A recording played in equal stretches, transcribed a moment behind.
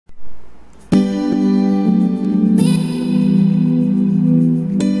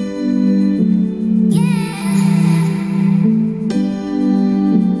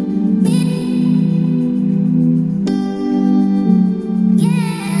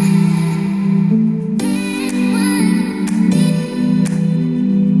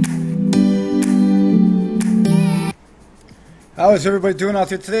How is everybody doing out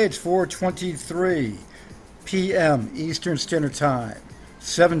there today? It's 4:23 p.m. Eastern Standard Time,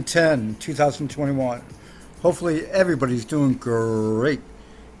 7/10/2021. Hopefully everybody's doing great.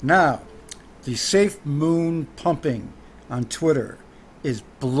 Now, the Safe Moon pumping on Twitter is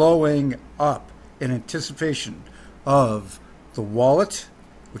blowing up in anticipation of the wallet,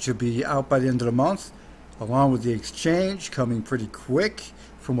 which will be out by the end of the month, along with the exchange coming pretty quick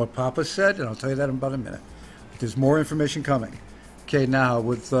from what Papa said, and I'll tell you that in about a minute. There's more information coming. Okay, now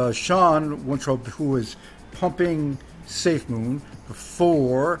with Sean Wintrow, who was pumping SafeMoon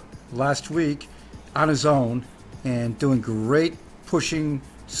before last week on his own and doing great pushing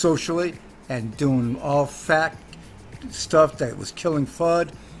socially and doing all fact stuff that was killing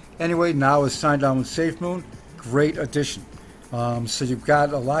FUD. Anyway, now is signed on with SafeMoon. Great addition. So you've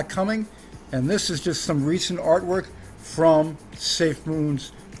got a lot coming, and this is just some recent artwork from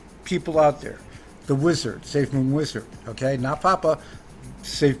SafeMoon's people out there. The Wizard, SafeMoon Wizard, okay? Not Papa,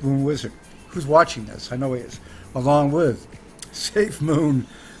 SafeMoon Wizard. Who's watching this? I know he is. Along with SafeMoon,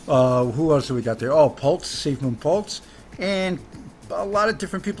 who else have we got there? Oh, Pulse, SafeMoon Pulse, and a lot of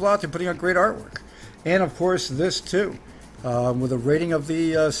different people out there putting out great artwork. And of course, this too, with a rating of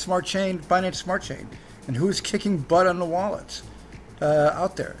the smart chain, Binance Smart Chain. And who's kicking butt on the wallets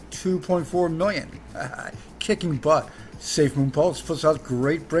out there? 2.4 million. Kicking butt. SafeMoon Pulse puts out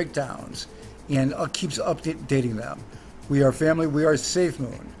great breakdowns and keeps updating them. We are family, we are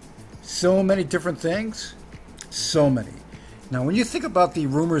SafeMoon. So many different things, so many. Now, when you think about the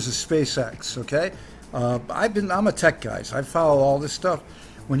rumors of SpaceX, okay, I'm a tech guy, so I follow all this stuff.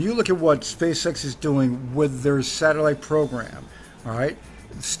 When you look at what SpaceX is doing with their satellite program, all right,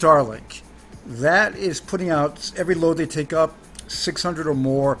 Starlink, that is putting out, every load they take up, 600 or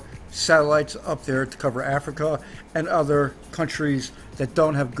more satellites up there to cover Africa and other countries that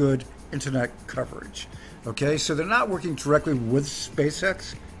don't have good internet coverage. Okay, so they're not working directly with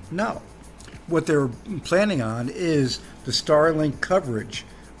SpaceX. No. What they're planning on is the Starlink coverage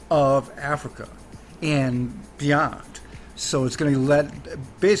of Africa and beyond. So it's going to let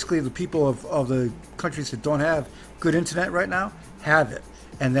basically the people of the countries that don't have good internet right now have it,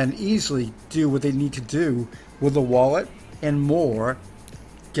 and then easily do what they need to do with the wallet and more.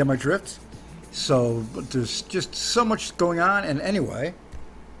 Get my drift? So there's just so much going on, and anyway,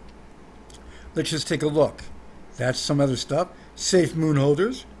 let's just take a look. That's some other stuff. Safe Moon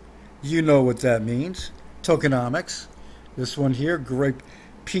holders, you know what that means. Tokenomics. This one here, great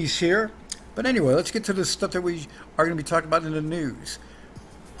piece here. But anyway, let's get to the stuff that we are going to be talking about in the news.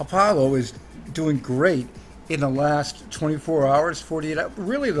 Apollo is doing great in the last 24 hours, 48 hours,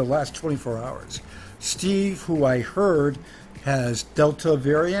 really the last 24 hours. Steve, who I heard has Delta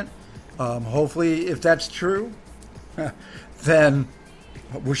variant, hopefully if that's true, then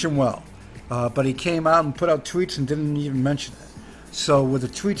wish him well. But he came out and put out tweets and didn't even mention it. So with the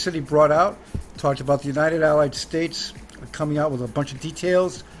tweets that he brought out, talked about the United Allied States coming out with a bunch of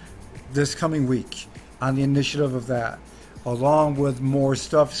details this coming week on the initiative of that, along with more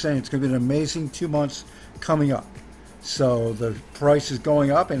stuff saying it's going to be an amazing 2 months coming up. So the price is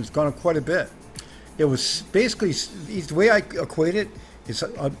going up, and it's gone up quite a bit. It was basically, the way I equate it is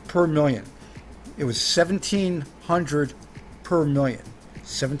per million. It was $1,700 per million.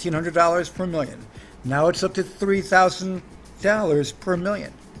 $1,700 per million. Now it's up to $3,000 per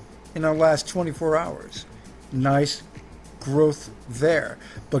million in the last 24 hours. Nice growth there.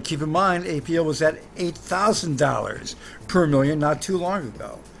 But keep in mind, APO was at $8,000 per million not too long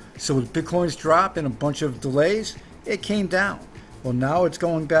ago. So with Bitcoin's drop and a bunch of delays, it came down. Well, now it's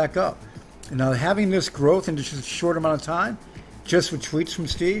going back up. And now having this growth in just a short amount of time, just with tweets from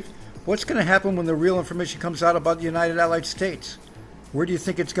Steve, what's going to happen when the real information comes out about the United Allied States? Where do you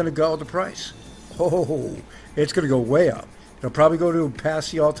think it's going to go, the price? Oh, it's going to go way up. It'll probably go to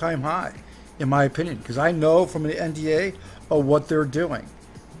past the all-time high, in my opinion, because I know from the NDA of what they're doing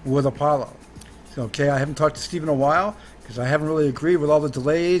with Apollo. Okay, I haven't talked to Steve in a while because I haven't really agreed with all the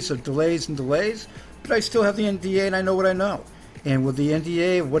delays, but I still have the NDA and I know what I know. And with the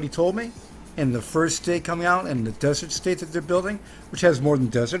NDA of what he told me, and the first state coming out, and the desert state that they're building, which has more than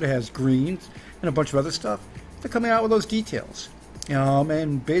desert, it has greens and a bunch of other stuff, they're coming out with those details.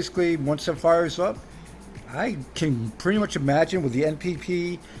 And basically, once that fires up, I can pretty much imagine with the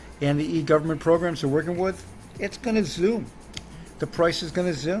NPP and the e-government programs they're working with, it's going to zoom. The price is going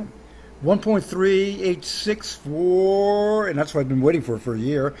to zoom. 1.3864, and that's what I've been waiting for a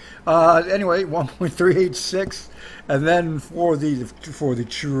year. Anyway, 1.386, and then for the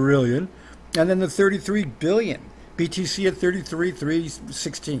trillion, and then the 33 billion. BTC at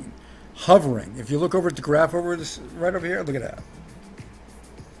 33,316, hovering. If you look over at the graph over this, right over here, look at that.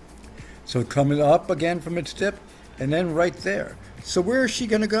 So coming up again from its dip, and then right there. So where is she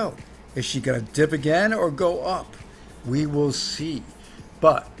going to go? Is she going to dip again or go up? We will see.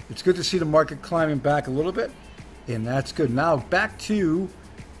 But it's good to see the market climbing back a little bit, and that's good. Now back to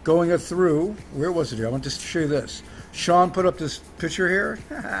going through, where was it here? I want to show you this. Sean put up this picture here.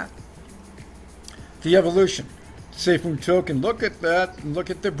 The evolution. SafeMoon token. Look at that. Look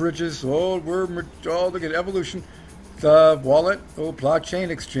at the bridges. Oh, look at evolution. The wallet. Oh, blockchain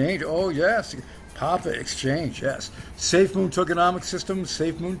exchange. Oh, yes. Papa exchange. Yes. SafeMoon tokenomic system.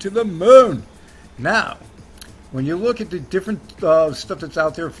 SafeMoon to the moon. Now, when you look at the different stuff that's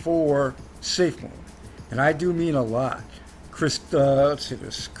out there for SafeMoon, and I do mean a lot. Let's see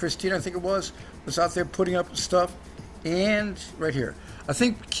this. Christine, I think it was out there putting up stuff. And right here. I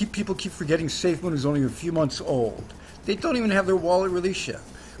think people keep forgetting SafeMoon is only a few months old. They don't even have their wallet release yet.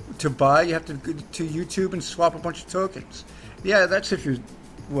 To buy, you have to go to YouTube and swap a bunch of tokens. Yeah, that's if you're,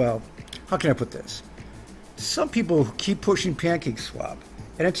 well, how can I put this? Some people keep pushing Pancake Swap,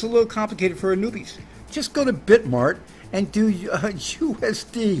 and it's a little complicated for newbies. Just go to Bitmart and do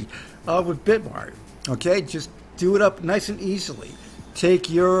USD with Bitmart. Okay, just do it up nice and easily.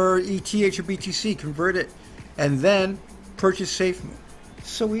 Take your ETH or BTC, convert it, and then purchase SafeMoon.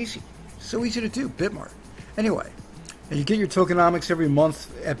 So easy to do. Bitmart. Anyway, and you get your tokenomics every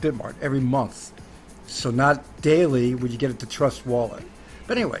month at Bitmart. Every month. So not daily when you get it to Trust Wallet.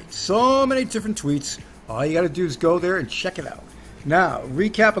 But anyway, so many different tweets. All you got to do is go there and check it out. Now,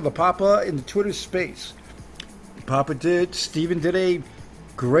 recap of the Papa in the Twitter space. Steven did a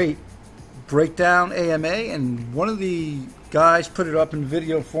great breakdown AMA, and one of the guys put it up in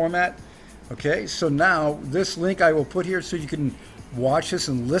video format. Okay, so now this link I will put here so you can watch this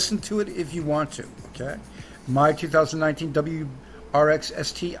and listen to it if you want to. Okay, my 2019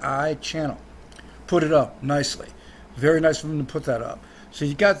 WRXSTI channel. Put it up nicely. Very nice of them to put that up. So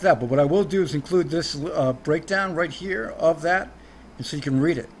you got that, but what I will do is include this breakdown right here of that, and so you can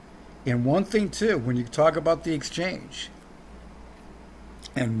read it. And one thing too, when you talk about the exchange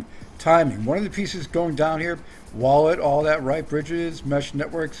and timing, one of the pieces going down here, wallet, all that, right? Bridges, mesh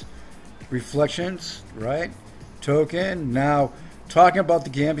networks, reflections, right? Token. Now, talking about the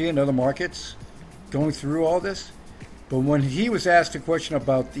Gambia and other markets, going through all this. But when he was asked a question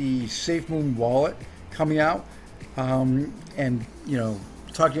about the SafeMoon wallet coming out, and, you know,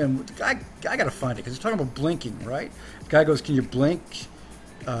 talking, I got to find it because he's talking about blinking, right? The guy goes, can you blink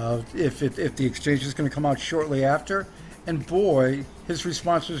if the exchange is going to come out shortly after? And boy, his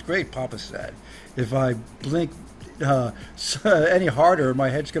response was great, Papa said. If I blink any harder, my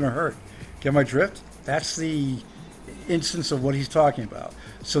head's going to hurt. Get my drift? That's the instance of what he's talking about.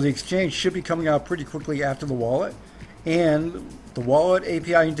 So the exchange should be coming out pretty quickly after the wallet. And the wallet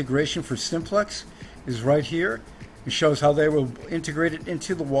API integration for Simplex is right here. It shows how they will integrate it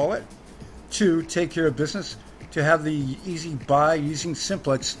into the wallet to take care of business, to have the easy buy using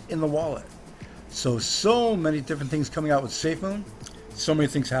Simplex in the wallet. So many different things coming out with SafeMoon. So many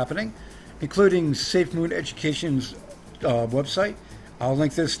things happening, including SafeMoon Education's website. I'll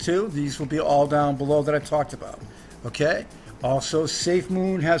link this too. These will be all down below that I talked about. Okay? Also,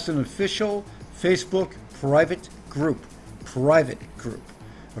 SafeMoon has an official Facebook private group.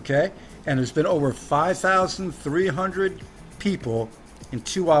 Okay? And there's been over 5,300 people in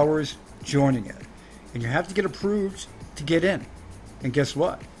 2 hours joining it. And you have to get approved to get in. And guess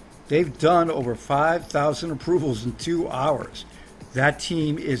what? They've done over 5,000 approvals in 2 hours. That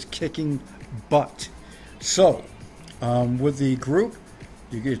team is kicking butt. So, with the group,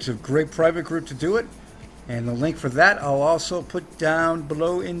 it's a great private group to do it. And the link for that I'll also put down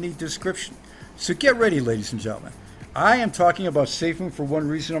below in the description. So get ready, ladies and gentlemen. I am talking about SafeMoon for one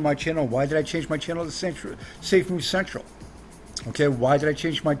reason on my channel. Why did I change my channel to SafeMoon Central? Okay, why did I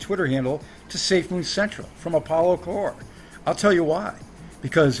change my Twitter handle to SafeMoon Central from Apollo Core? I'll tell you why.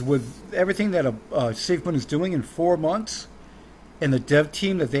 Because with everything that SafeMoon is doing in 4 months, and the dev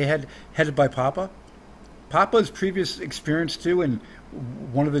team that they had headed by Papa's previous experience too, and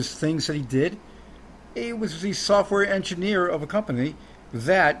one of his things that he did, he was the software engineer of a company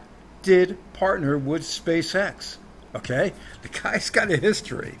that did partner with SpaceX. Okay? The guy's got a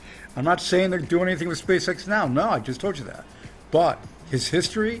history. I'm not saying they're doing anything with SpaceX now. No, I just told you that. But his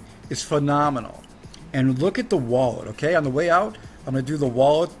history is phenomenal. And look at the wallet, okay? On the way out, I'm going to do the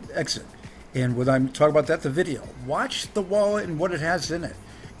wallet exit. And when I'm talking about that, the video. Watch the wallet and what it has in it.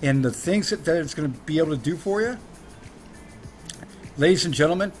 And the things that it's going to be able to do for you. Ladies and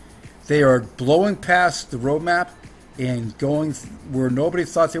gentlemen, they are blowing past the roadmap and going where nobody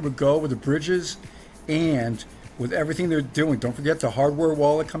thought they would go with the bridges and with everything they're doing. Don't forget the hardware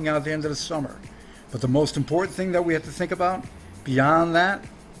wallet coming out at the end of the summer. But the most important thing that we have to think about beyond that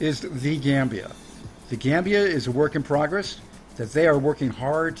is the Gambia. The Gambia is a work in progress, that they are working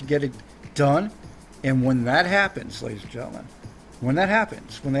hard to get it done. And when that happens, ladies and gentlemen, when that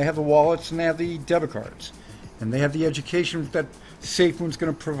happens, when they have the wallets and they have the debit cards, and they have the education that SafeMoon's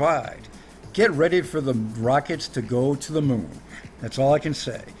going to provide, get ready for the rockets to go to the moon. That's all I can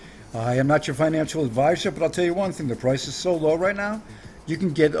say. I am not your financial advisor, but I'll tell you one thing. The price is so low right now, you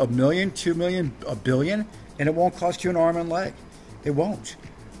can get $1 million, $2 million, $1 billion, and it won't cost you an arm and leg. It won't.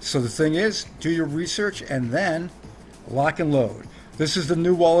 So the thing is, do your research and then lock and load. This is the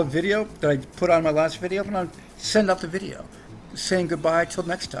new wallet video that I put on my last video. I'm going to send out the video saying goodbye till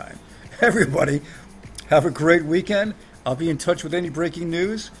next time. Everybody, have a great weekend. I'll be in touch with any breaking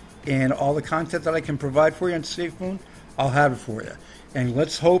news and all the content that I can provide for you on SafeMoon. I'll have it for you. And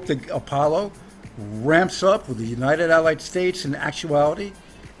let's hope that Apollo ramps up with the United Allied States in actuality,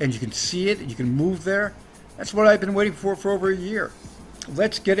 and you can see it, you can move there. That's what I've been waiting for over a year.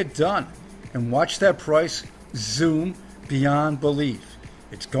 Let's get it done and watch that price zoom beyond belief.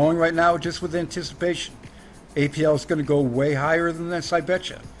 It's going right now just with anticipation. APL is going to go way higher than this, I bet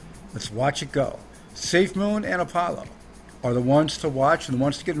you. Let's watch it go. SafeMoon and Apollo are the ones to watch and the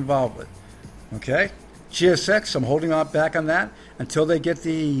ones to get involved with. Okay? GSX, I'm holding on back on that until they get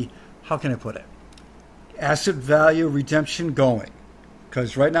the, how can I put it, asset value redemption going.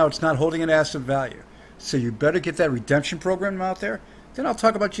 Because right now it's not holding an asset value. So you better get that redemption program out there. Then I'll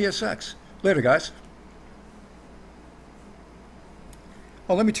talk about GSX. Later, guys.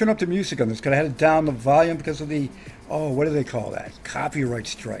 Oh, let me turn up the music on this because I had it down the volume because of the, oh, what do they call that? Copyright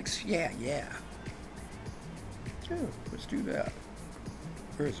strikes. Yeah. Sure, let's do that.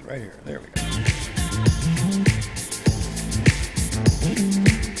 Where is it? Right here. There we go.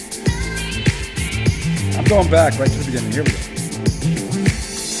 I'm going back right to the beginning. Here we go.